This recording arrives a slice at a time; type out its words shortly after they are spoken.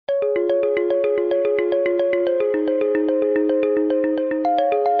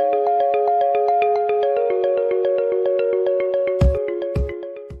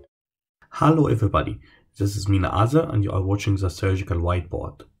Hello everybody, this is Mina Aza and you are watching the Surgical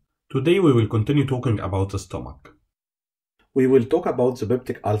Whiteboard. Today we will continue talking about the stomach. We will talk about the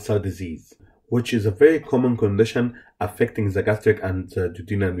peptic ulcer disease, which is a very common condition affecting the gastric and the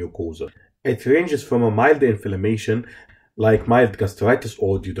duodenal mucosa. It ranges from a mild inflammation like mild gastritis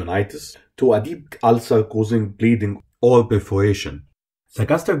or duodenitis to a deep ulcer causing bleeding or perforation. The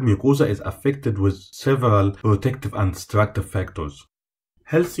gastric mucosa is affected with several protective and destructive factors.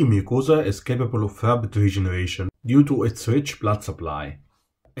 Healthy mucosa is capable of rapid regeneration due to its rich blood supply.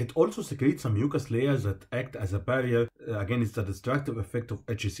 It also secretes a mucus layer that act as a barrier against the destructive effect of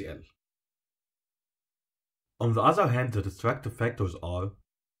HCl. On the other hand, the destructive factors are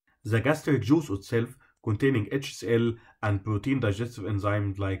the gastric juice itself containing HCl and protein digestive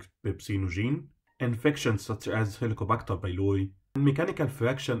enzymes like pepsinogen, infections such as Helicobacter pylori, and mechanical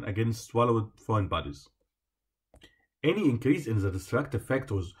friction against swallowed foreign bodies. Any increase in the destructive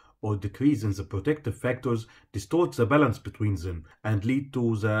factors or decrease in the protective factors distorts the balance between them and lead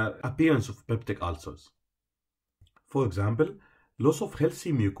to the appearance of peptic ulcers. For example, loss of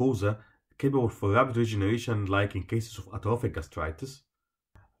healthy mucosa capable for rapid regeneration like in cases of atrophic gastritis,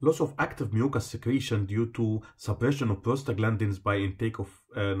 loss of active mucus secretion due to suppression of prostaglandins by intake of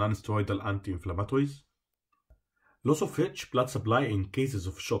non-steroidal anti-inflammatories, loss of rich blood supply in cases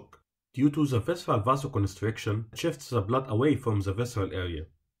of shock due to the visceral vasoconstriction shifts the blood away from the visceral area,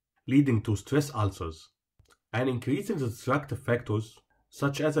 leading to stress ulcers. An increase in the destructive factors,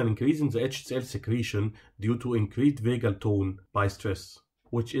 such as an increase in the HCl secretion due to increased vagal tone by stress,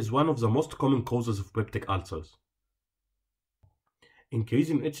 which is one of the most common causes of peptic ulcers. Increase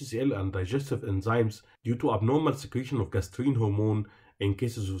in HCl and digestive enzymes due to abnormal secretion of gastrin hormone in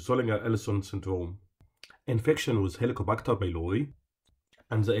cases of Zollinger-Ellison syndrome, infection with Helicobacter pylori,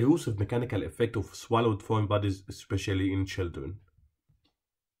 and the erosive mechanical effect of swallowed foreign bodies, especially in children.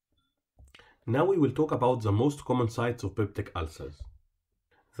 Now we will talk about the most common sites of peptic ulcers.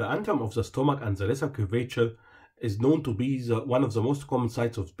 The antrum of the stomach and the lesser curvature is known to be one of the most common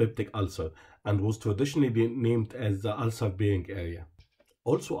sites of peptic ulcer and was traditionally named as the ulcer-bearing area.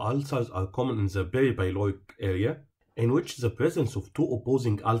 Also, ulcers are common in the peripyloric area, in which the presence of two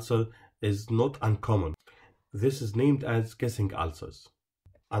opposing ulcers is not uncommon. This is named as kissing ulcers.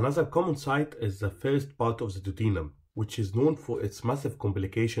 Another common site is the first part of the duodenum, which is known for its massive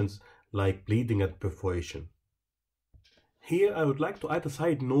complications like bleeding and perforation. Here I would like to add a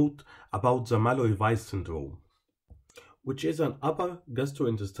side note about the Mallory-Weiss syndrome, which is an upper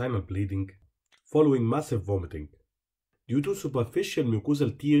gastrointestinal bleeding following massive vomiting due to superficial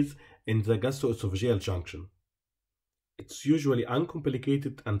mucosal tears in the gastroesophageal junction. It's usually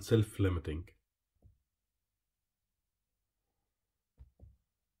uncomplicated and self-limiting.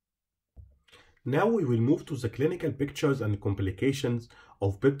 Now we will move to the clinical pictures and complications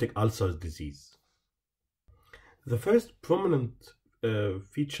of peptic ulcer disease. The first prominent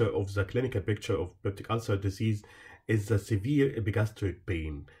feature of the clinical picture of peptic ulcer disease is the severe epigastric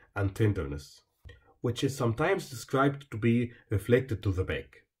pain and tenderness, which is sometimes described to be reflected to the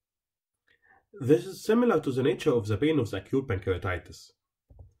back. This is similar to the nature of the pain of the acute pancreatitis,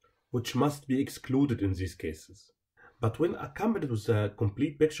 which must be excluded in these cases. But when accompanied with a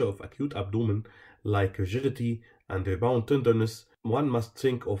complete picture of acute abdomen, like rigidity and rebound tenderness, one must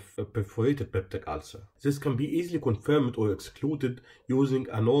think of a perforated peptic ulcer. This can be easily confirmed or excluded using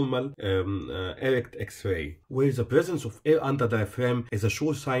a normal erect X-ray, where the presence of air under diaphragm is a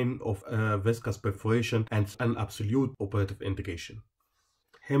sure sign of viscous perforation and an absolute operative indication.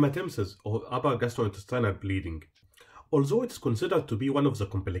 Hematemesis or upper gastrointestinal bleeding. Although it is considered to be one of the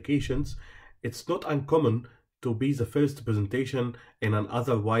complications, it's not uncommon to be the first presentation in an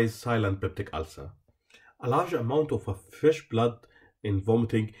otherwise silent peptic ulcer. A large amount of fresh blood in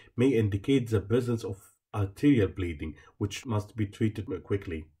vomiting may indicate the presence of arterial bleeding, which must be treated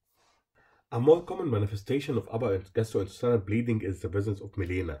quickly. A more common manifestation of upper gastrointestinal bleeding is the presence of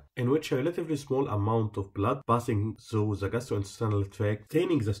melena, in which a relatively small amount of blood passing through the gastrointestinal tract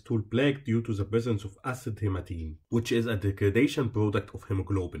staining the stool black due to the presence of acid hematine, which is a degradation product of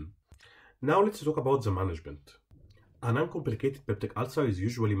hemoglobin. Now let's talk about the management. An uncomplicated peptic ulcer is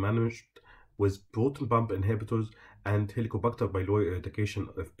usually managed with proton pump inhibitors and Helicobacter pylori eradication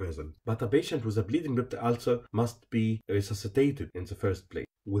if present. But a patient with a bleeding peptic ulcer must be resuscitated in the first place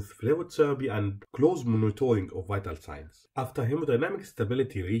with fluid therapy and close monitoring of vital signs. After hemodynamic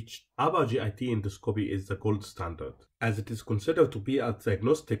stability reached, upper GIT endoscopy is the gold standard, as it is considered to be a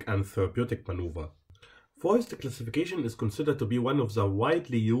diagnostic and therapeutic maneuver. Forrest classification is considered to be one of the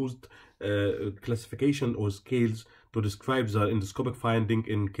widely used classification or scales to describe the endoscopic finding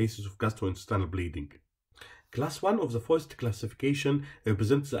in cases of gastrointestinal bleeding. Class 1 of the Forrest classification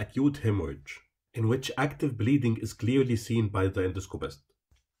represents the acute hemorrhage, in which active bleeding is clearly seen by the endoscopist.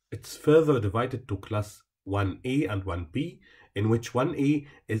 It's further divided to Class 1A and 1B, in which 1A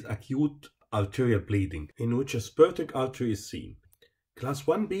is acute arterial bleeding, in which a spurting artery is seen. Class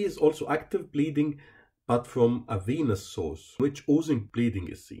 1B is also active bleeding, but from a venous source, in which oozing bleeding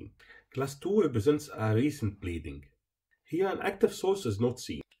is seen. Class 2 represents a recent bleeding. Here an active source is not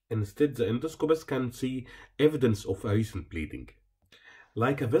seen. Instead, the endoscopist can see evidence of a recent bleeding,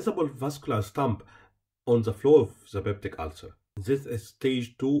 like a visible vascular stump on the floor of the peptic ulcer. This is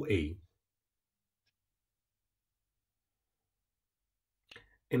stage 2A.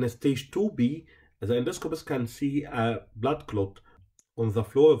 In stage 2B, the endoscopist can see a blood clot on the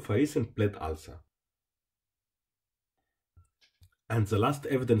floor of a recent bled ulcer. And the last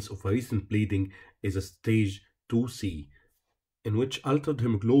evidence of a recent bleeding is a stage 2C, in which altered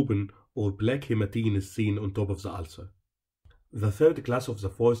hemoglobin or black hematine is seen on top of the ulcer. The third class of the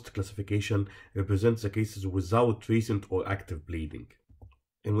Forrest classification represents the cases without recent or active bleeding,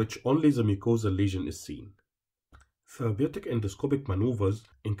 in which only the mucosal lesion is seen. Therapeutic endoscopic maneuvers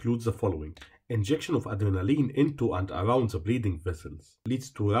include the following. Injection of adrenaline into and around the bleeding vessels leads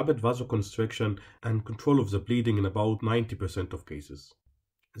to rapid vasoconstriction and control of the bleeding in about 90% of cases.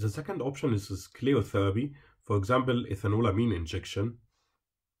 The second option is sclerotherapy, for example ethanolamine injection,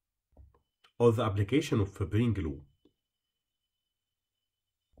 or the application of fibrin glue.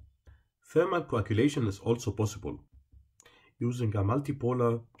 Thermal coagulation is also possible, using a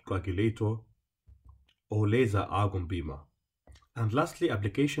multipolar coagulator or laser argon beamer. And lastly,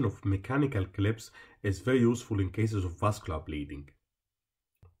 application of mechanical clips is very useful in cases of vascular bleeding.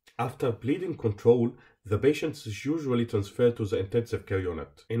 After bleeding control, the patient is usually transferred to the intensive care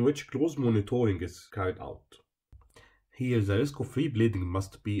unit, in which close monitoring is carried out. Here the risk of rebleeding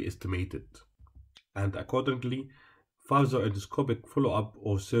must be estimated, and accordingly, further endoscopic follow-up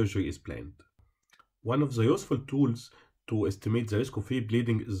or surgery is planned. One of the useful tools to estimate the risk of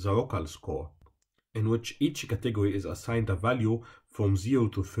rebleeding is the Rockall score, in which each category is assigned a value from 0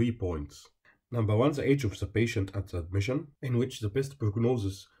 to 3 points. Number 1, the age of the patient at admission, in which the best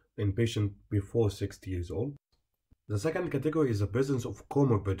prognosis in patient before 60 years old. The second category is the presence of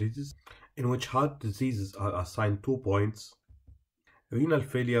comorbidities, in which heart diseases are assigned 2 points. Renal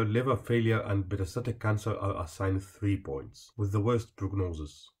failure, liver failure, and metastatic cancer are assigned 3 points, with the worst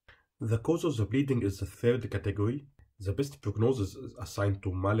prognosis. The cause of the bleeding is the third category. The best prognosis is assigned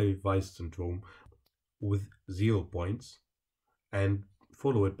to Mallory-Weiss syndrome with 0 points, and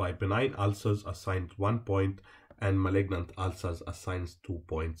followed by benign ulcers assigned 1 point, and malignant ulcers assigns 2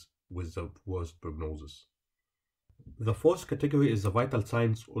 points with the worst prognosis. The fourth category is the vital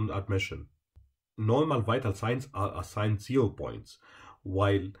signs on admission. Normal vital signs are assigned 0 points,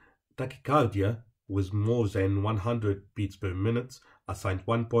 while tachycardia with more than 100 beats per minute assigned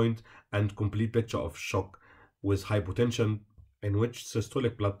 1 point, and complete picture of shock with hypotension, in which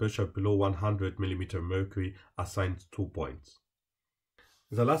systolic blood pressure below 100 mm mercury assigns 2 points.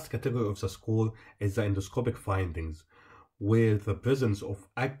 The last category of the score is the endoscopic findings, where the presence of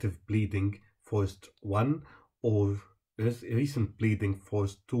active bleeding Forrest 1 or recent bleeding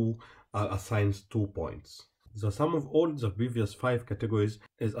Forrest 2 are assigned 2 points. The sum of all the previous 5 categories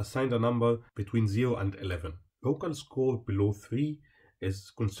is assigned a number between 0 and 11. Rockall score below 3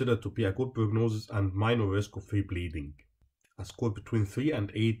 is considered to be a good prognosis and minor risk of rebleeding. A score between 3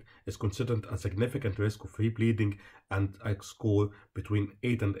 and 8 is considered a significant risk of rebleeding, and a score between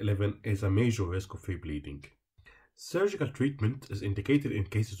 8 and 11 is a major risk of rebleeding. Surgical treatment is indicated in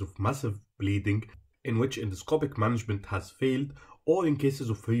cases of massive bleeding in which endoscopic management has failed, or in cases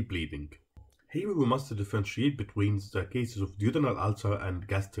of rebleeding. Here we must differentiate between the cases of duodenal ulcer and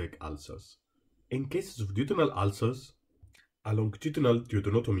gastric ulcers. In cases of duodenal ulcers, a longitudinal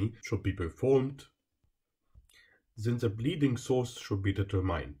duodenotomy should be performed. Then the bleeding source should be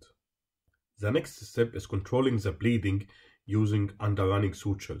determined. The next step is controlling the bleeding using underrunning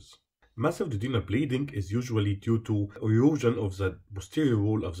sutures. Massive duodenal bleeding is usually due to erosion of the posterior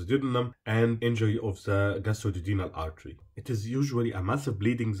wall of the duodenum and injury of the gastroduodenal artery. It is usually a massive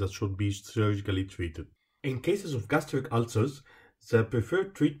bleeding that should be surgically treated. In cases of gastric ulcers, the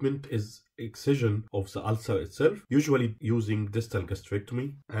preferred treatment is excision of the ulcer itself, usually using distal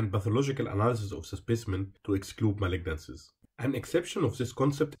gastrectomy and pathological analysis of the specimen to exclude malignancies. An exception of this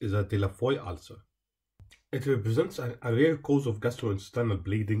concept is a de la Foy ulcer. It represents a rare cause of gastrointestinal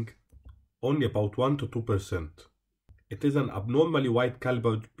bleeding, only about 1 to 2%. It is an abnormally wide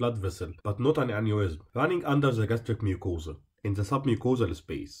calibered blood vessel, but not an aneurysm, running under the gastric mucosa. in the submucosal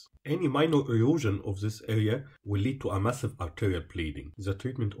space. Any minor erosion of this area will lead to a massive arterial bleeding. The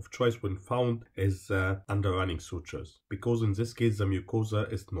treatment of choice when found is underrunning sutures, because in this case the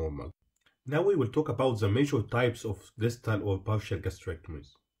mucosa is normal. Now we will talk about the major types of distal or partial gastrectomies.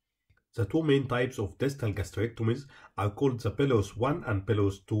 The two main types of distal gastrectomies are called the pylorus 1 and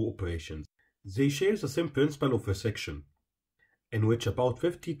pylorus 2 operations. They share the same principle of resection, in which about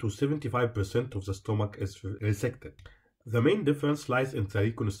 50 to 75% of the stomach is resected. The main difference lies in the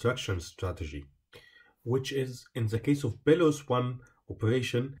reconstruction strategy, which is in the case of pylorus 1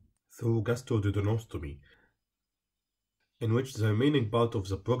 operation through gastroduodenostomy, in which the remaining part of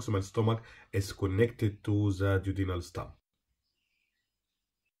the proximal stomach is connected to the duodenal stump.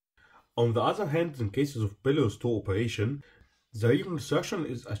 On the other hand, in cases of pylorus 2 operation, the reconstruction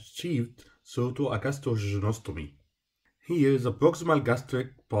is achieved through a gastroduodenostomy. Here, the proximal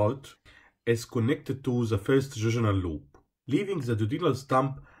gastric part is connected to the first jejunal loop, leaving the duodenal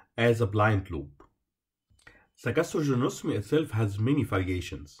stump as a blind loop. The gastroduodenostomy itself has many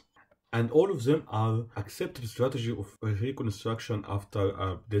variations, and all of them are accepted strategy of reconstruction after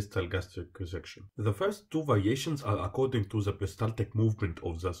a distal gastric resection. The first two variations are according to the peristaltic movement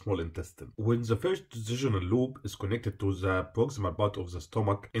of the small intestine. When the first jejunal loop is connected to the proximal part of the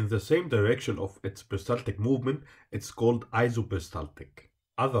stomach in the same direction of its peristaltic movement, it's called isoperistaltic.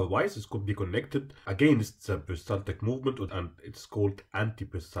 Otherwise, it could be connected against the peristaltic movement and it's called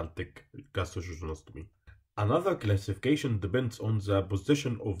antiperistaltic gastroduodenostomy. Another classification depends on the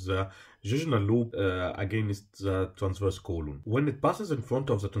position of the jejunal loop against the transverse colon. When it passes in front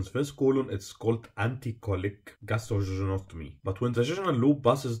of the transverse colon, it's called anticolic gastroduodenostomy. But when the jejunal loop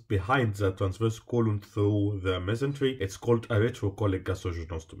passes behind the transverse colon through the mesentery, it's called a retrocolic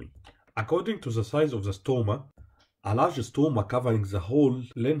gastroduodenostomy. According to the size of the stoma, a large stoma covering the whole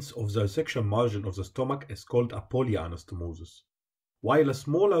length of the resection margin of the stomach is called a polyanastomosis, while a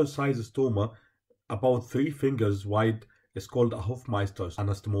smaller size stoma about 3 fingers wide is called a Hofmeister's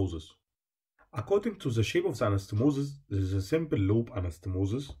anastomosis. According to the shape of the anastomosis, there is a simple loop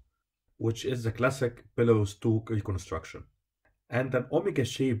anastomosis, which is the classic pylorus 2 reconstruction, and an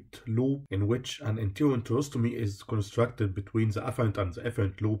omega-shaped loop in which an anterior enterostomy is constructed between the afferent and the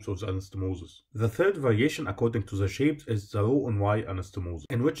efferent loops of the anastomosis. The third variation according to the shapes is the Rho and Y anastomosis,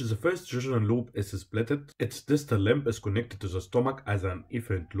 in which the first jejunal loop is splitted, its distal limb is connected to the stomach as an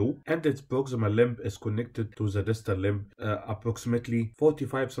efferent loop, and its proximal limb is connected to the distal limb approximately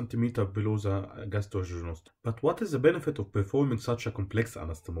 45 cm below the gastroduodenostom. But what is the benefit of performing such a complex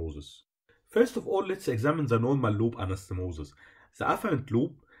anastomosis? First of all, let's examine the normal loop anastomosis. The afferent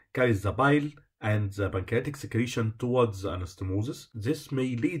loop carries the bile and the pancreatic secretion towards the anastomosis. This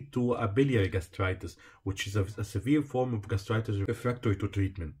may lead to a biliary gastritis, which is a severe form of gastritis refractory to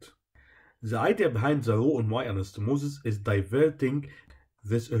treatment. The idea behind the Rho and Y anastomosis is diverting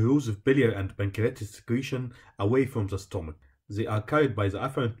this erosive biliary and pancreatic secretion away from the stomach. They are carried by the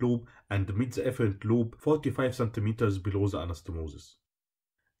afferent loop and meet the efferent loop 45 cm below the anastomosis.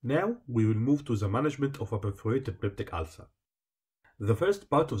 Now we will move to the management of a perforated peptic ulcer. The first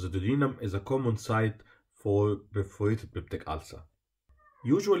part of the duodenum is a common site for perforated peptic ulcer.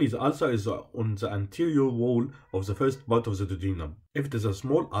 Usually the ulcer is on the anterior wall of the first part of the duodenum. If it is a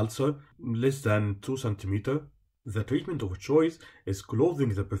small ulcer, less than 2 cm, the treatment of choice is clothing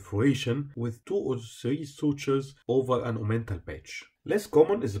the perforation with 2 or 3 sutures over an omental patch. Less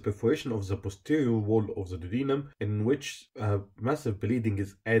common is the perforation of the posterior wall of the duodenum, in which massive bleeding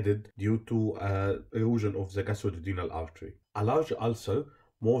is added due to erosion of the gastroduodenal artery. A large ulcer,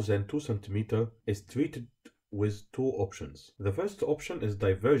 more than 2 cm, is treated with 2 options. The first option is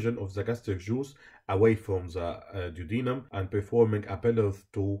diversion of the gastric juice away from the duodenum and performing a pylorus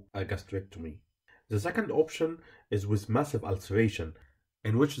 2 gastrectomy. The second option is with massive ulceration,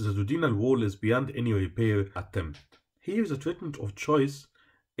 in which the duodenal wall is beyond any repair attempt. Here the treatment of choice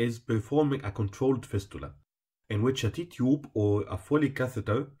is performing a controlled fistula, in which a T-tube or a Foley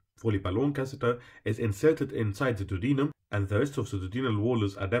catheter, Foley balloon catheter, is inserted inside the duodenum, and the rest of the duodenal wall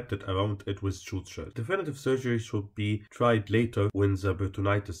is adapted around it with sutures. Definitive surgery should be tried later when the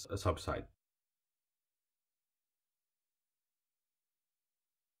peritonitis subsides.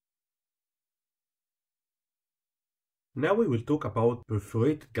 Now we will talk about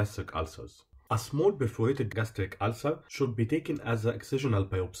perforated gastric ulcers. A small perforated gastric ulcer should be taken as an excisional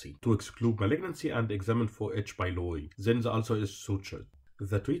biopsy to exclude malignancy and examined for H. pylori. Then the ulcer is sutured.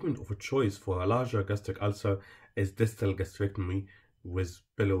 The treatment of choice for a larger gastric ulcer is distal gastrectomy with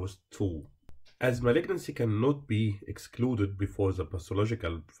pylorus 2. As malignancy cannot be excluded before the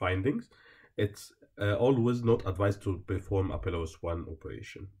pathological findings, it's always not advised to perform a pylorus 1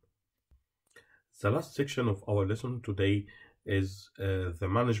 operation. The last section of our lesson today is the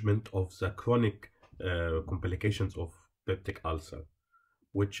management of the chronic complications of peptic ulcer,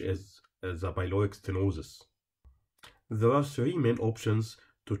 which is the pyloric stenosis. There are three main options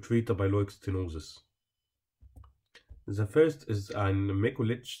to treat a pyloric stenosis. The first is an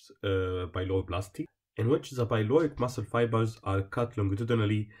Mikulicz pyloroplasty, in which the pyloric muscle fibers are cut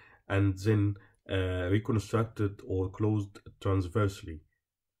longitudinally and then reconstructed or closed transversely,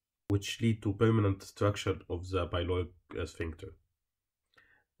 which lead to permanent destruction of the pyloric sphincter.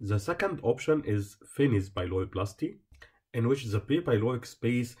 The second option is Finney's pyloroplasty, in which the prepyloric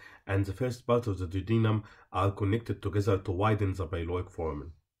space and the first part of the duodenum are connected together to widen the pyloric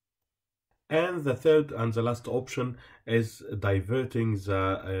foramen. And the third and the last option is diverting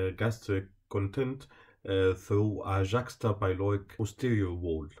the gastric content through a juxtapyloric posterior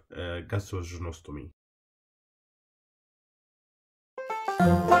wall, gastrogenostomy.